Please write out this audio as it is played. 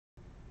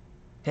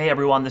Hey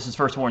everyone, this is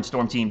First Warn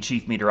Storm Team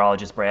Chief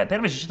Meteorologist Brad.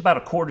 Panovich is just about a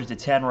quarter to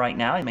 10 right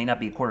now. It may not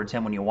be a quarter to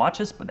 10 when you watch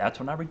us, but that's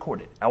when I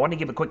record it. I want to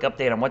give a quick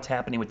update on what's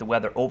happening with the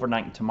weather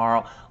overnight and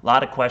tomorrow. A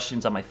lot of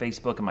questions on my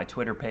Facebook and my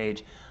Twitter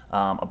page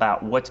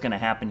about what's going to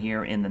happen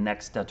here in the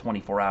next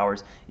 24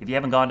 hours. If you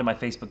haven't gone to my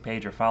Facebook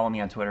page or follow me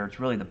on Twitter, it's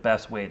really the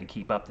best way to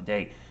keep up to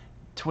date.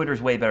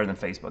 Twitter's way better than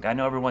Facebook. I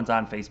know everyone's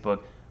on Facebook,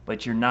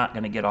 but you're not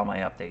going to get all my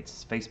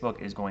updates.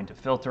 Facebook is going to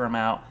filter them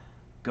out.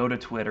 Go to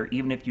Twitter.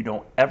 Even if you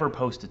don't ever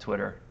post to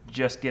Twitter,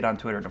 just get on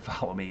Twitter to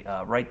follow me.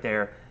 Right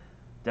there,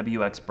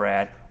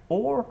 wxbrad,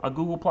 or a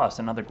Google Plus,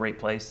 another great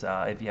place.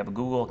 If you have a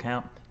Google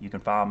account, you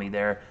can follow me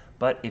there.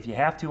 But if you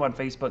have to on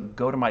Facebook,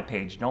 go to my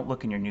page. Don't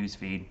look in your news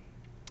feed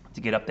to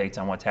get updates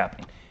on what's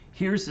happening.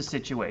 Here's the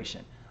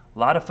situation. A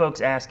lot of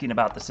folks asking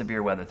about the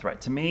severe weather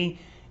threat. To me,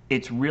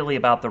 it's really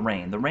about the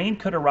rain. The rain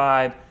could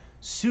arrive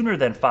sooner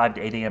than 5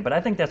 to 8 a.m., but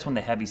I think that's when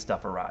the heavy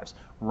stuff arrives.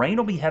 Rain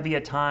will be heavy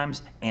at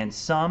times and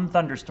some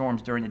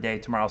thunderstorms during the day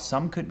tomorrow.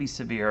 Some could be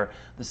severe.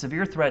 The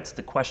severe threat's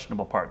the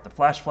questionable part. The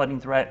flash flooding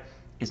threat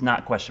is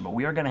not questionable.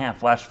 We are going to have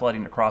flash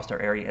flooding across our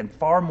area, and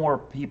far more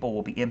people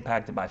will be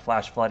impacted by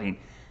flash flooding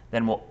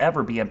than will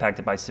ever be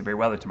impacted by severe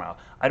weather tomorrow.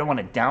 I don't want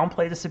to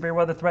downplay the severe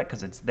weather threat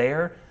because it's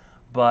there,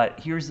 but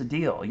here's the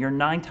deal. You're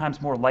 9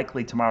 times more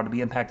likely tomorrow to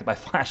be impacted by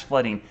flash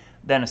flooding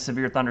than a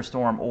severe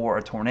thunderstorm or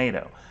a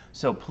tornado.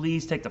 So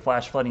please take the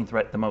flash flooding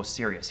threat the most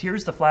serious.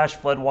 Here's the flash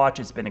flood watch.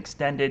 It's been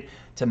extended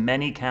to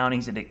many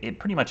counties. It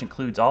pretty much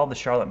includes all of the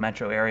Charlotte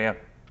metro area,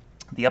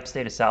 the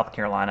upstate of South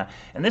Carolina,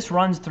 and this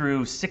runs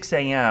through 6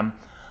 a.m.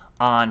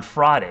 on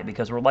Friday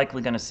because we're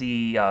likely going to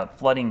see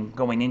flooding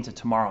going into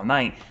tomorrow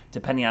night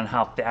depending on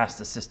how fast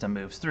the system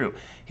moves through.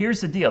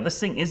 Here's the deal. This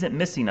thing isn't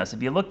missing us.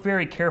 If you look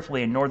very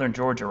carefully in northern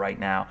Georgia right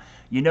now,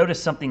 you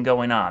notice something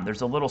going on.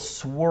 There's a little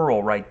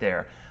swirl right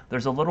there.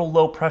 There's a little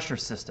low pressure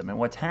system, and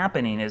what's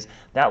happening is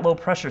that low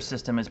pressure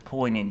system is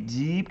pulling in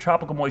deep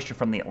tropical moisture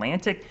from the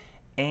Atlantic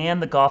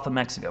and the Gulf of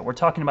Mexico. We're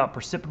talking about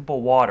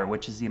precipitable water,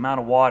 which is the amount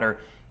of water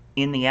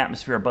in the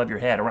atmosphere above your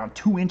head, around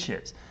 2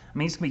 inches. I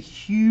mean, it's going to be a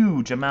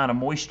huge amount of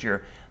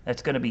moisture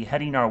that's going to be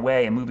heading our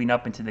way and moving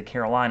up into the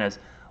Carolinas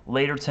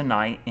later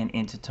tonight and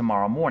into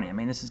tomorrow morning. I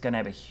mean, this is going to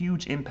have a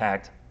huge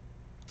impact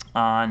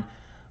on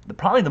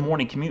probably the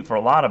morning commute for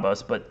a lot of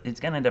us, but it's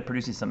going to end up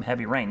producing some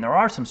heavy rain. There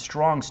are some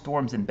strong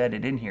storms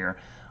embedded in here.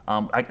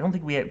 I don't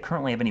think we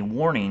currently have any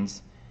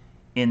warnings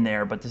in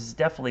there, but this is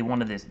definitely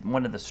one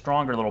of the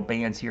stronger little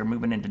bands here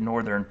moving into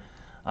northern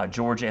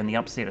Georgia and the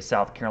upstate of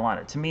South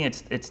Carolina. To me,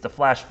 it's the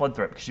flash flood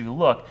threat because if you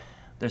look,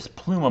 this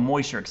plume of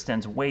moisture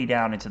extends way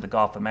down into the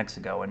Gulf of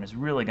Mexico and is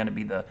really going to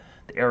be the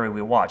area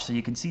we watch. So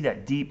you can see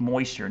that deep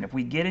moisture, and if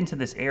we get into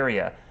this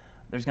area,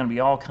 there's going to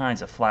be all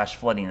kinds of flash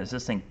flooding as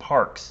this thing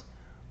parks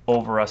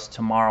over us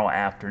tomorrow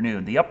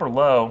afternoon. The upper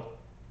low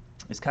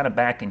is kind of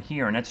back in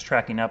here, and it's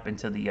tracking up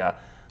into the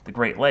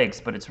Great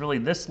Lakes, but it's really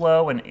this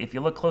low, and if you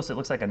look close, it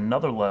looks like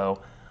another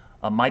low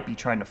might be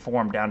trying to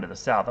form down to the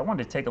south. I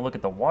wanted to take a look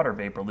at the water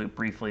vapor loop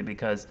briefly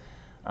because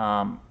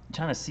I'm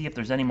trying to see if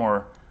there's any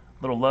more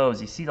little lows.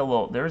 You see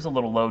there's a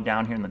little low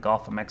down here in the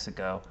Gulf of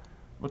Mexico.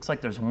 Looks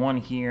like there's one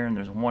here and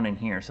there's one in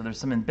here. So there's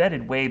some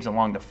embedded waves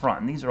along the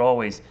front, and these are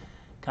always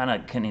kind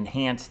of can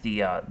enhance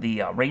the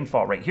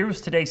rainfall rate.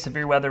 Here's today's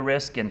severe weather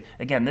risk, and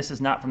again, this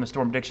is not from the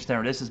Storm Prediction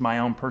Center. This is my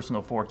own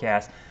personal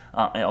forecast.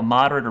 A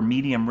moderate or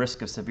medium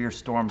risk of severe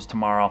storms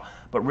tomorrow,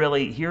 but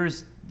really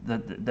here's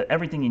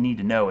everything you need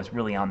to know is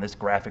really on this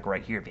graphic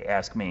right here if you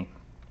ask me.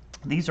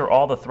 These are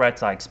all the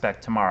threats I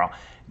expect tomorrow.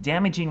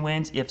 Damaging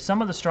winds, if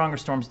some of the stronger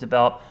storms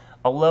develop,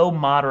 a low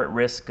moderate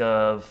risk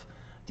of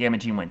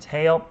damaging winds.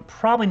 Hail,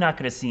 probably not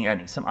going to see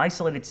any. Some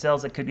isolated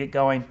cells that could get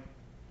going,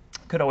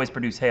 could always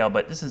produce hail,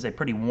 but this is a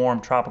pretty warm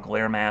tropical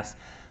air mass,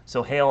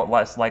 so hail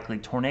less likely.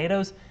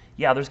 Tornadoes,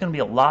 yeah, there's going to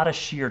be a lot of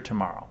shear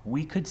tomorrow.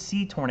 We could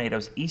see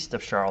tornadoes east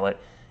of Charlotte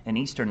and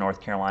eastern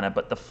North Carolina,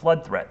 but the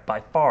flood threat, by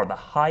far the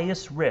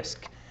highest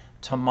risk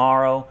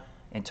tomorrow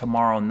and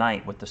tomorrow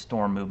night with the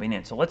storm moving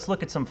in. So let's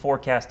look at some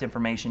forecast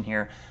information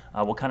here.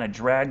 We'll kind of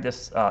drag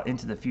this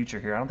into the future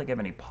here. I don't think I have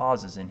any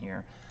pauses in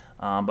here,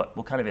 but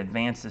we'll kind of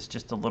advance this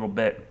just a little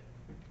bit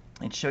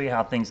and show you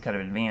how things kind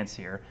of advance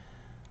here.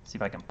 See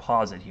if I can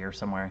pause it here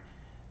somewhere.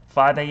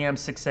 5 a.m.,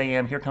 6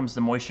 a.m., here comes the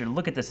moisture.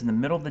 Look at this, in the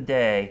middle of the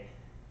day,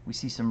 we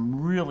see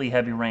some really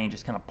heavy rain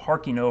just kind of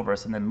parking over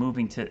us and then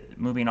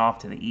moving off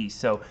to the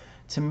east. So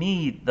to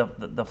me,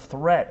 the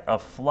threat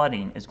of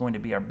flooding is going to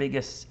be our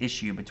biggest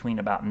issue between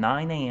about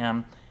 9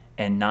 a.m.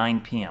 and 9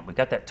 p.m. We've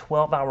got that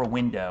 12-hour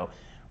window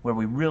where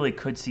we really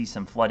could see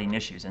some flooding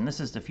issues. And this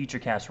is the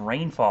Futurecast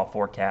rainfall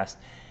forecast.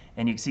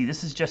 And you can see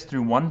this is just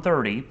through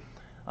 1:30.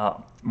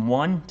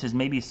 1 to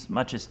maybe as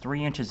much as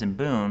 3 inches in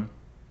Boone,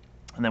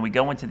 and then we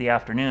go into the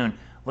afternoon.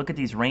 Look at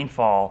these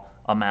rainfall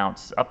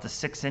amounts, up to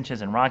 6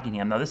 inches in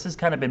Rockingham. Now this has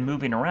kind of been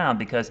moving around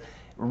because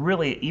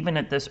really, even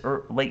at this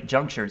late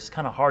juncture, it's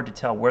kind of hard to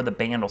tell where the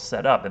band will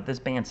set up. If this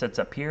band sets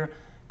up here,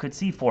 could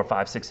see 4,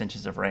 5, 6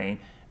 inches of rain.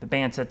 If the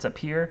band sets up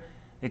here,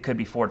 it could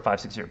be 4 to 5,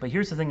 6 years. But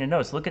here's the thing to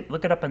notice. Look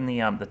it up in the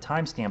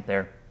timestamp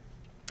there.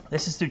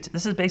 This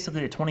is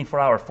basically a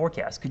 24-hour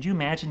forecast. Could you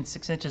imagine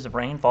 6 inches of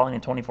rain falling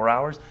in 24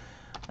 hours?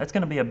 That's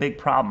going to be a big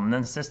problem. And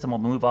then the system will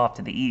move off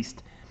to the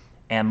east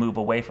and move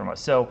away from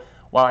us. So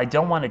while I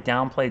don't want to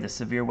downplay the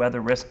severe weather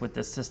risk with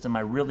this system,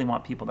 I really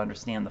want people to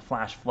understand the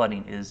flash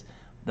flooding is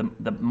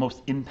the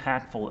most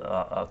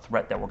impactful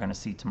threat that we're going to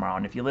see tomorrow.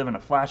 And if you live in a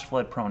flash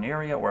flood prone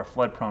area or a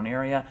flood prone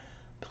area,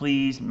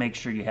 please make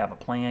sure you have a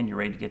plan. You're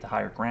ready to get to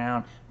higher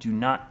ground. Do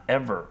not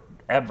ever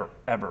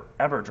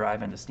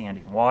drive into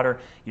standing water.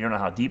 You don't know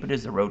how deep it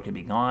is. The road could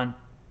be gone.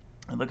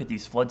 I look at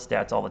these flood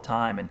stats all the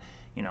time, and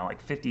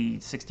like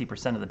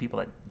 50-60% of the people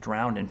that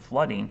drowned in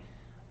flooding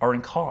are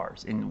in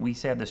cars. And we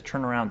say have this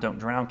turn around, don't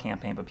drown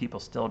campaign, but people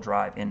still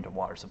drive into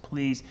water. So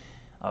please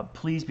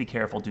be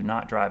careful. Do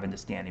not drive into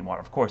standing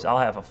water. Of course, I'll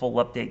have a full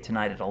update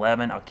tonight at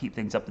 11. I'll keep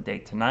things up to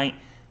date tonight.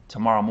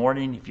 Tomorrow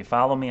morning, if you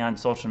follow me on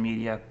social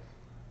media,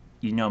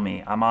 you know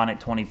me. I'm on it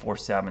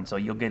 24/7, so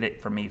you'll get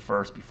it from me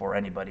first before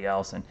anybody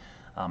else. And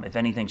if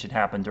anything should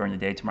happen during the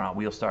day tomorrow,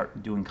 we'll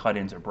start doing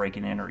cut-ins or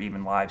breaking in or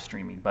even live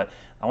streaming. But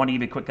I want to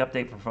give you a quick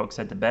update for folks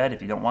head to bed.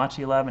 If you don't watch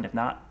the 11, if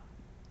not,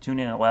 tune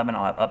in at 11.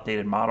 I'll have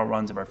updated model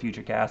runs of our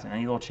futurecast and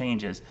any little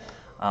changes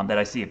that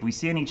I see. If we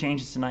see any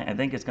changes tonight, I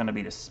think it's going to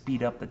be to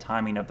speed up the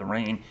timing of the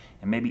rain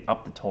and maybe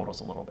up the totals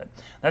a little bit.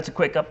 That's a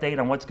quick update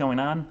on what's going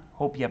on.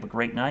 Hope you have a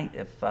great night.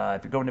 If you're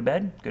going to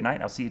bed, good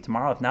night. I'll see you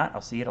tomorrow. If not,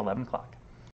 I'll see you at 11 o'clock.